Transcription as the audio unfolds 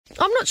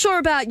I'm not sure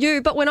about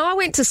you, but when I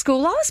went to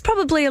school, I was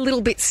probably a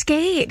little bit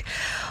scared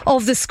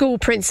of the school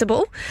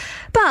principal.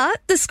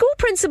 But the school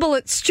principal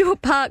at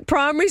Stuart Park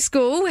Primary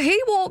School, he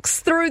walks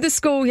through the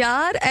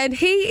schoolyard and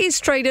he is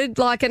treated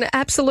like an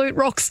absolute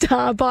rock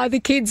star by the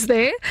kids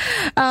there.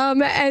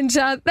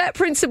 That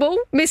principal,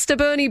 Mr.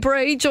 Bernie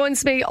Bree,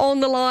 joins me on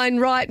the line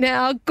right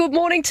now. Good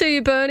morning to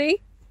you,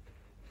 Bernie.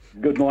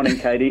 Good morning,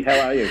 Katie.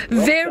 How are you?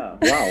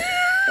 Wow.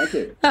 Thank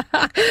you.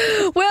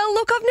 Well,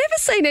 look, I've never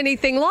seen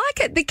anything like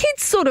it. The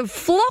kids sort of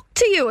flock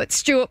to you at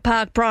Stuart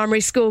Park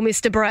Primary School,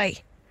 Mr. Bree.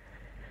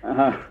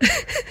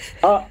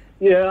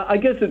 Yeah, I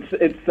guess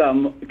it's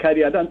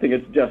Katie. I don't think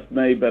it's just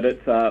me, but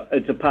it's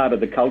a part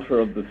of the culture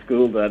of the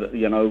school that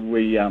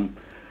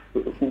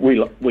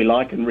we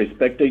like and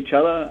respect each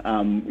other.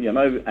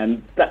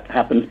 And that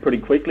happens pretty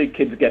quickly.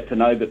 Kids get to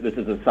know that this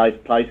is a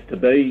safe place to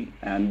be,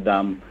 and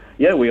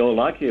we all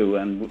like you,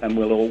 and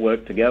we'll all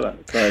work together.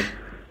 So.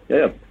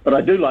 Yeah, but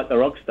I do like the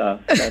rock star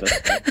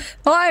status.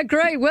 I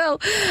agree. Well,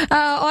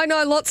 I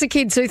know lots of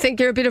kids who think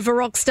you're a bit of a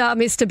rock star,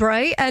 Mr.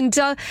 Bree, and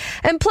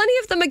plenty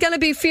of them are going to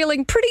be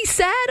feeling pretty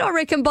sad, I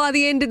reckon, by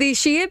the end of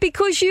this year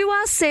because you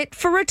are set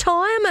for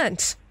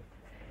retirement.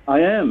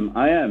 I am.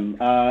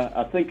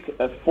 I think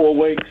 4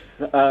 weeks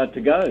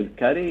to go,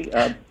 Katie.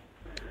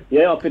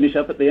 I'll finish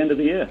up at the end of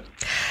the year.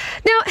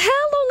 Now,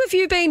 how long have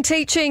you been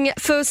teaching,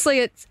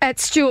 firstly, at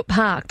Stuart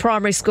Park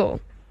Primary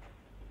School?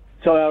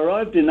 So I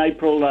arrived in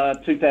April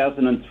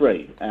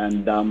 2003,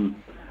 and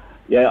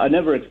I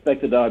never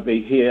expected I'd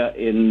be here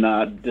in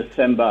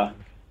December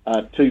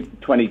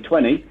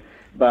 2020,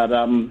 but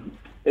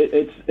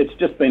it's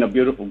just been a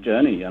beautiful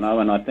journey, and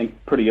I think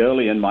pretty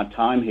early in my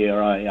time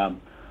here,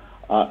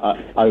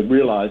 I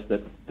realised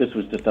that this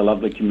was just a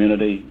lovely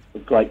community, a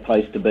great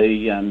place to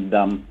be, and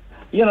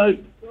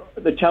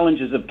the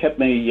challenges have kept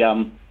me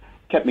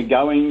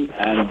going,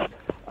 and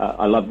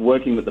I loved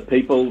working with the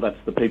people. That's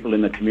the people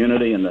in the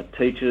community and the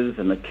teachers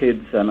and the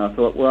kids. And I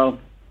thought, well,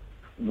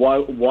 why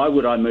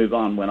would I move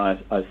on when I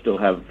still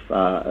have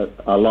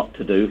a lot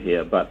to do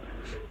here? But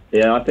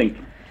I think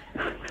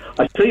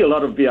I see a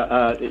lot of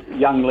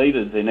young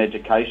leaders in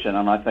education,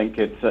 and I think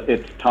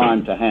it's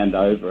time to hand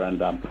over.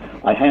 And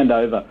I hand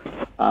over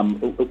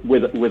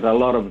with a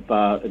lot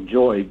of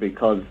joy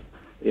because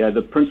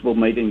the principal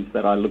meetings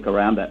that I look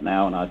around at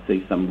now, and I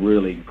see some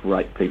really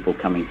great people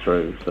coming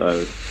through.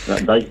 So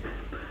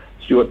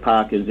Stuart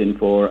Park is in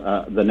for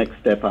the next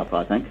step up,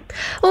 I think.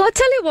 Well, I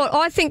tell you what,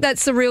 I think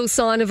that's the real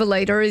sign of a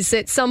leader, is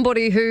that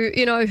somebody who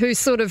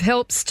sort of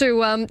helps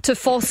to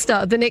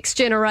foster the next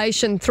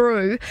generation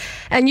through.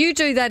 And you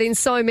do that in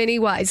so many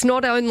ways,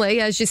 not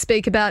only, as you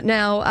speak about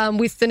now,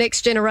 with the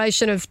next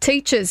generation of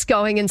teachers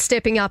going and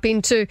stepping up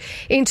into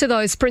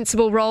those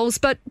principal roles,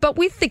 but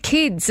with the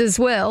kids as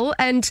well.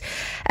 And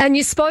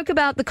you spoke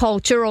about the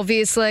culture,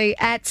 obviously,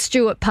 at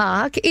Stuart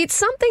Park. It's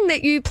something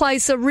that you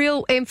place a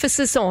real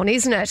emphasis on,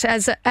 isn't it,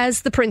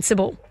 as the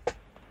principal?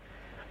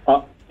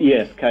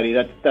 Yes, Katie,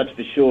 that's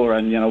for sure.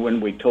 And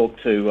when we talk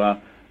to,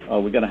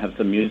 we're going to have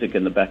some music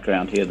in the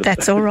background here.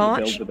 That's all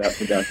right. The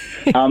bell's about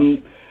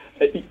to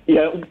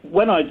go.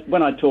 When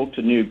I talk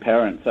to new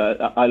parents,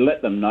 I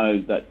let them know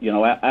that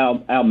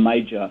our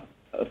major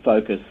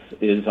focus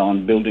is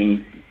on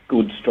building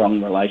good,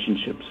 strong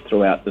relationships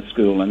throughout the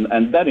school,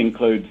 and that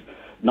includes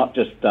not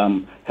just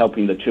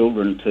helping the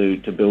children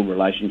to build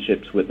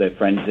relationships with their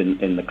friends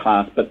in the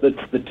class, but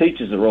the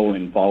teachers are all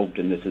involved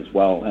in this as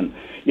well. And,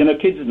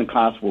 kids in the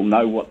class will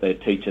know what their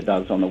teacher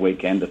does on the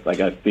weekend if they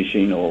go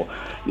fishing or,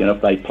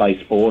 if they play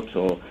sports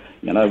or,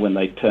 when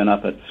they turn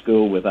up at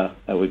school with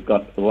we've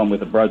got the one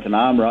with a broken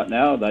arm right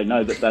now, they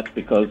know that that's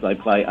because they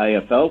play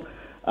AFL.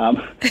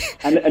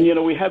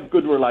 And we have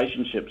good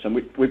relationships, and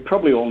we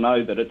probably all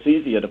know that it's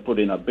easier to put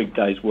in a big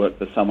day's work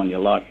for someone you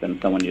like than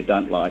someone you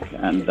don't like.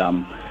 And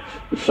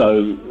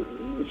so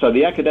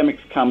the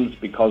academics comes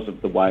because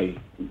of the way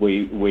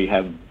we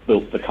have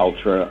built the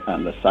culture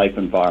and the safe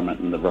environment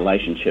and the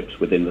relationships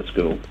within the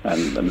school,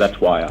 and that's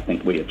why I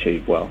think we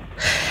achieve well.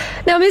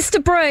 Now,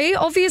 Mr. Bree,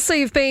 obviously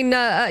you've been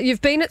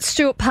at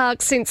Stuart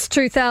Park since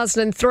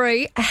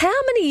 2003. How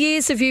many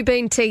years have you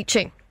been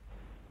teaching?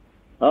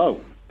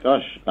 Oh,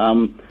 gosh.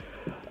 The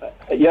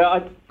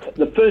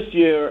first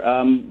year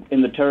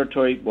in the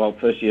Territory,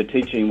 first year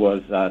teaching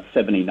was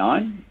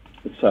 79.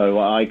 So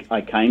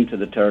I came to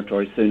the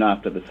Territory soon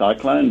after the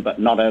cyclone, but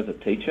not as a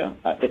teacher.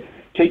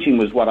 Teaching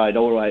was what I'd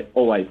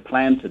always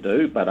planned to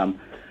do, but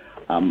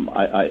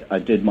I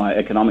did my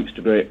economics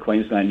degree at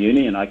Queensland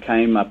Uni, and I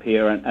came up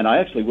here, and I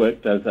actually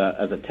worked as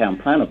a town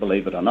planner,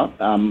 believe it or not.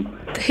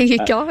 There you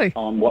go.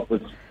 On what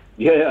was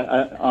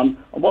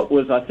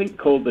I think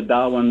called the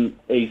Darwin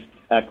East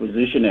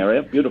Acquisition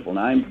Area, beautiful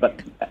name,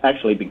 but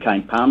actually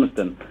became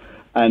Palmerston,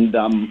 and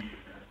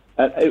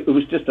it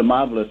was just a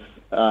marvellous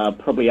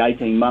probably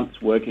 18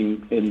 months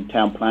working in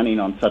town planning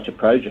on such a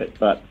project.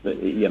 But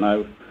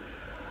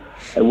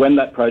when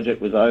that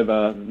project was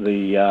over,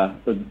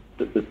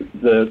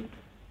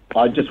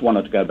 I just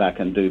wanted to go back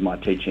and do my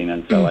teaching,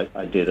 and so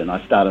I did, and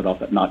I started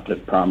off at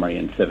Nightcliff Primary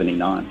in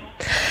 79.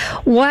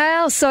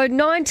 Wow, so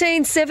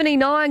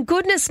 1979.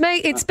 Goodness me,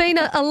 it's been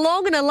a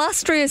long and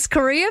illustrious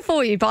career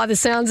for you by the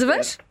sounds of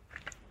it.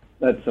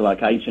 That's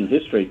like ancient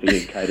history for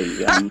you,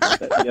 Katie.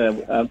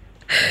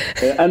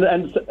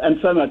 And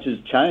so much has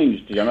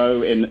changed,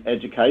 in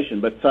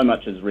education, but so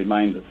much has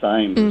remained the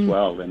same as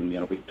well.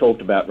 And, we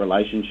talked about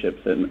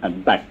relationships,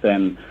 and back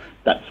then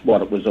that's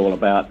what it was all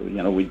about.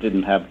 We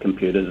didn't have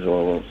computers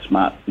or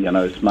smart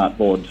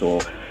boards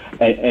or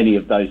any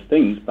of those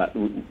things, but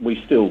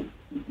we still,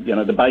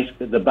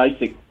 the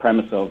basic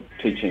premise of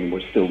teaching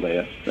was still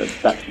there.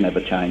 That's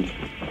never changed.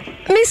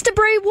 Mr.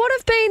 Bree, what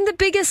have been the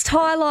biggest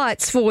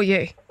highlights for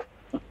you?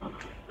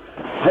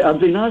 I've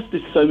been asked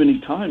this so many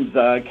times,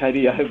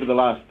 Katie, over the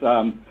last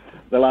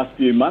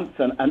few months,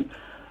 and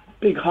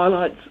big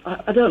highlights.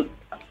 I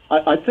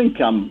think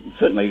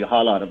certainly the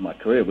highlight of my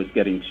career was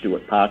getting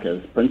Stuart Parker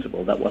as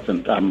principal. That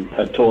wasn't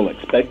at all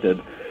expected,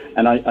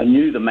 and I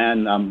knew the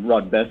man,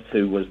 Rod Best,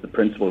 who was the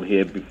principal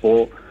here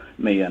before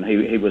me, and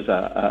he was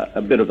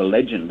a bit of a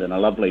legend and a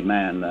lovely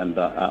man, and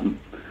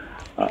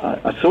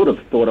I sort of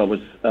thought I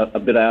was a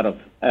bit out of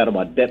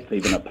my depth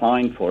even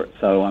applying for it.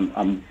 So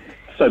I'm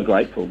so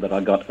grateful that I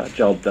got a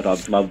job that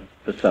I've loved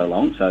for so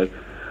long. So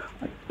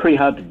pretty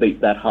hard to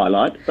beat that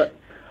highlight. But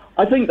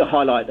I think the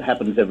highlight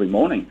happens every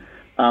morning.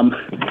 I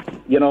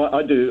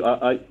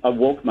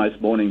walk most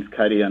mornings,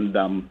 Katie, and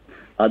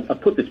I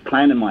put this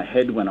plan in my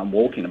head when I'm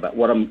walking about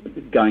what I'm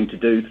going to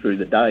do through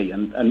the day.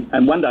 And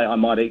one day I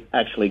might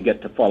actually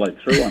get to follow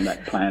through on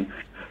that plan.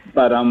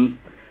 But, I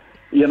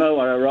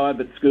arrive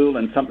at school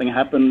and something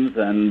happens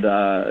and,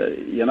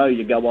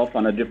 you go off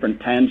on a different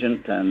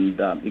tangent and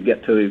you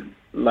get to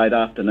late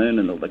afternoon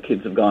and all the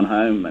kids have gone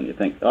home and you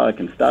think, I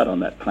can start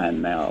on that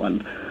plan now.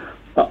 And,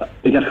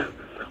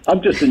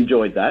 I've just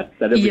enjoyed that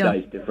every day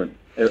is different.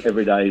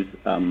 Every day's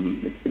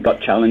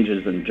got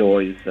challenges and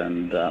joys,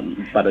 and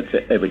but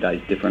every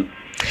day's different.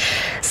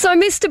 So,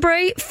 Mr.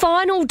 Bree,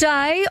 final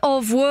day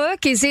of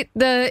work, is it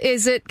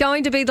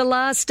going to be the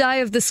last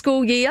day of the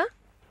school year?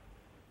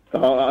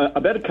 I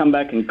better come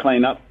back and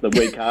clean up the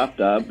week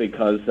after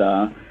because,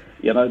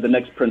 the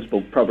next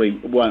principal probably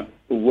won't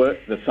work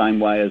the same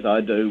way as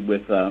I do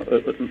with,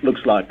 it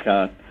looks like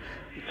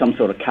some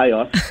sort of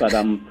chaos, but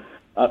I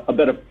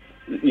better,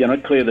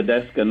 clear the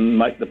desk and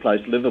make the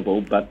place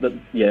livable. But,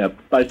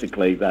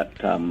 basically that...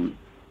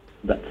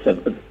 I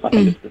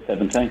think it's the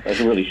 17th. I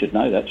really should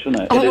know that,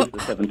 shouldn't I? It is the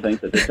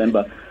 17th of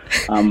December.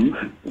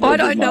 I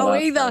don't know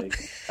either.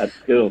 At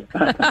school.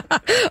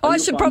 I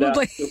should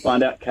probably... You'll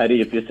find out, Katie,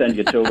 if you send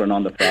your children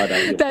on the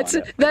Friday.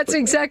 That's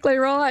exactly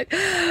right.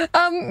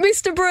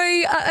 Mr.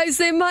 Bree, is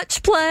there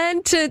much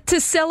planned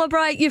to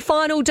celebrate your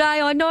final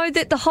day? I know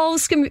that the whole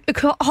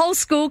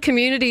school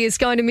community is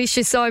going to miss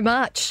you so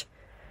much.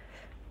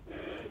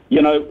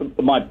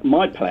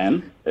 My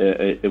plan,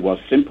 it was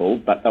simple,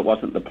 but that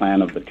wasn't the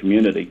plan of the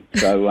community.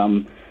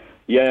 So,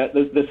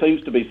 there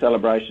seems to be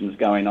celebrations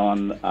going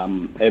on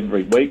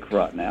every week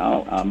right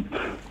now.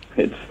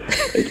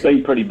 It's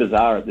been pretty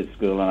bizarre at this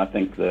school, and I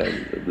think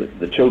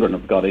the children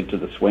have got into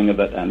the swing of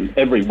it, and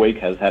every week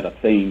has had a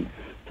theme.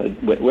 So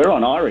we're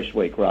on Irish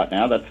Week right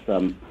now. That's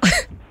the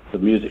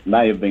music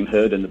may have been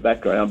heard in the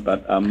background,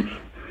 but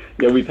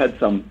we've had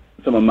some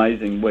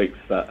amazing weeks,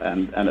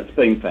 and it's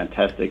been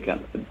fantastic.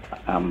 And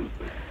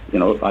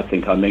I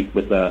think I meet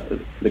with the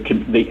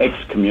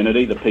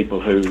ex-community, the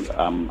people who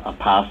are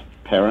past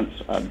parents,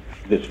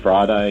 this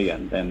Friday,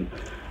 and then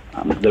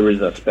there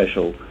is a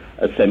special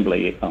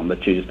assembly on the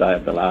Tuesday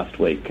of the last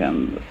week.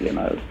 And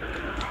the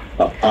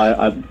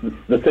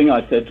thing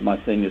I said to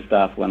my senior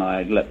staff when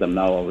I let them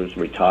know I was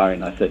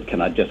retiring, I said,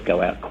 "Can I just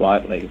go out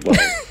quietly?" Well,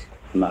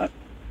 no.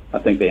 I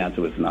think the answer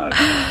was no.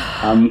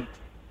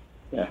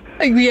 Yeah.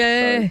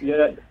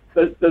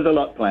 So, there's a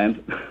lot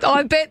planned.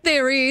 I bet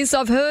there is.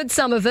 I've heard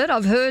some of it.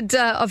 I've heard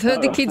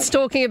the kids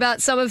talking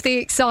about some of the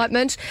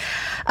excitement.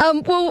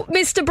 Well,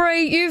 Mr.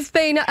 Bree, you've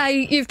been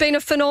a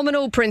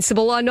phenomenal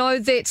principal. I know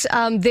that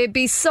there'd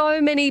be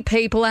so many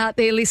people out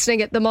there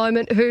listening at the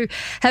moment who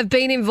have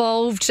been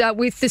involved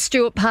with the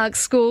Stuart Park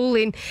School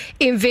in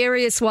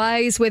various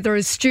ways, whether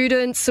as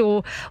students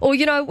or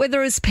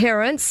whether as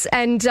parents,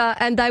 and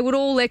they would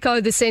all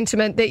echo the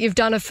sentiment that you've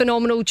done a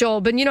phenomenal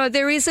job. And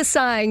there is a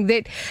saying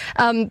that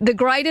the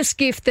greatest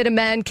gift that a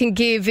man can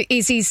give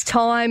is his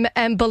time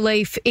and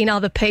belief in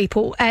other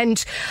people.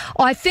 And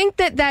I think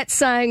that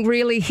saying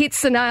really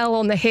hits the nail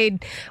on the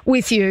head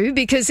with you,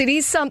 because it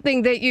is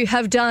something that you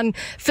have done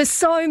for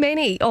so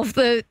many of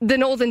the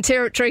Northern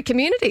Territory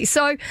community.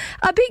 So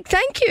a big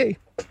thank you.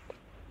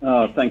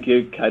 Oh, thank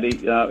you,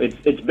 Katie.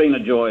 It's been a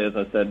joy, as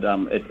I said.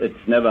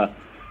 It's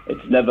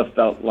never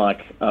felt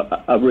like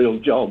a real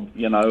job,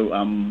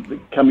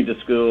 coming to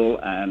school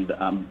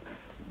and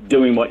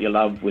doing what you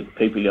love with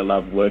people you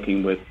love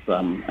working with,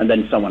 and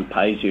then someone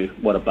pays you.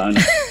 What a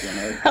bonus!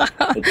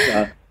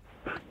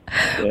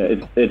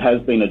 it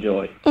has been a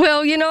joy.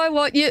 Well, you know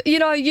what,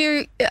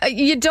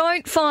 you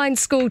don't find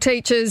school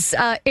teachers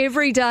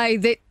every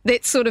day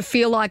that sort of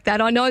feel like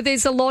that. I know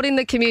there's a lot in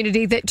the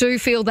community that do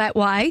feel that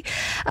way,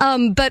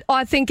 but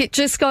I think it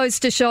just goes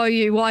to show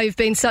you why you've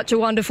been such a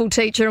wonderful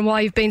teacher and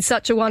why you've been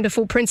such a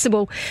wonderful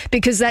principal,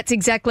 because that's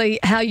exactly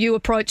how you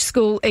approach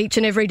school each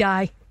and every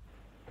day.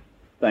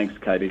 Thanks,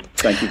 Katie.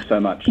 Thank you so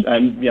much.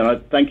 And,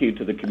 thank you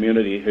to the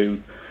community who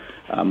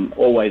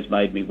always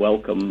made me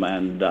welcome,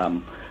 and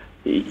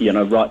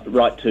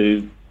right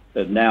to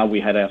now. We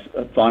had our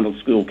final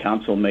school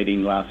council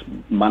meeting last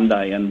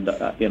Monday, and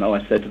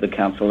I said to the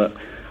council that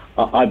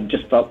I've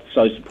just felt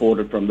so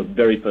supported from the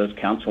very first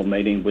council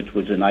meeting, which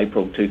was in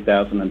April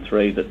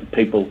 2003, that the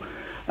people,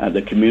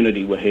 the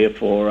community, were here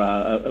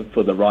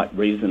for the right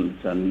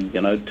reasons, and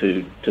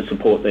to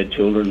support their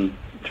children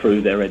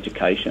through their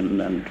education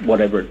and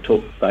whatever it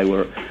took. They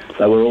were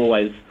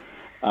always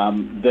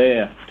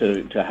there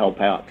to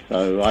help out.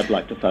 So I'd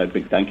like to say a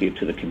big thank you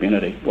to the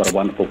community. What a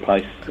wonderful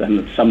place.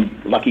 And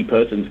some lucky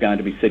person's going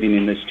to be sitting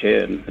in this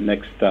chair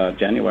next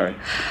January.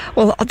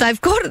 Well,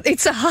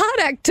 it's a hard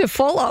act to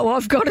follow,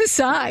 I've got to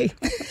say.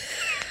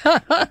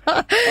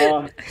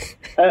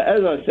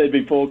 As I said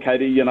before,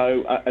 Katie,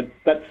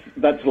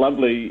 that's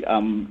lovely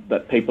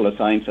that people are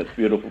saying such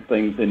beautiful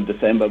things in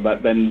December,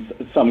 but then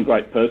some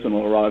great person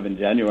will arrive in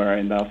January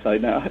and they'll say,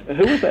 now,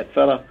 who was that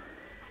fella?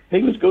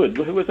 He was good.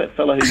 Who was that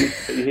fella who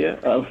used to be here?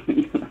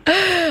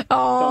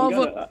 I'm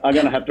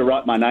going to have to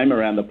write my name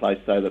around the place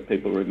so that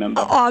people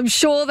remember. I'm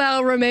sure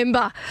they'll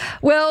remember.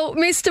 Well,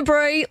 Mr.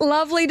 Bree,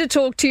 lovely to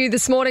talk to you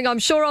this morning. I'm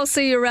sure I'll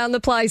see you around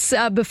the place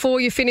before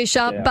you finish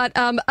up. Yeah. But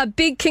a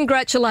big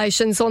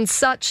congratulations on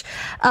such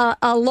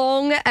a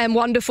long and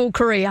wonderful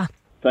career.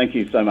 Thank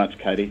you so much,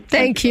 Katie.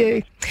 Thank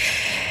you.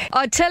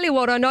 I tell you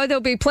what, I know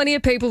there'll be plenty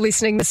of people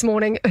listening this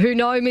morning who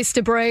know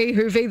Mr. Bree,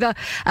 who've either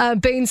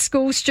been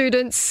school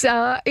students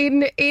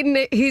in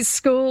his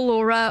school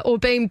or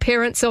been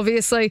parents,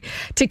 obviously,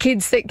 to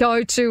kids that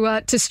go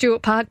to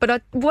Stuart Park.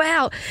 But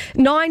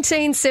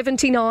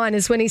 1979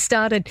 is when he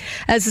started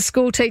as a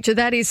school teacher.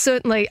 That is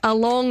certainly a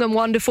long and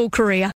wonderful career.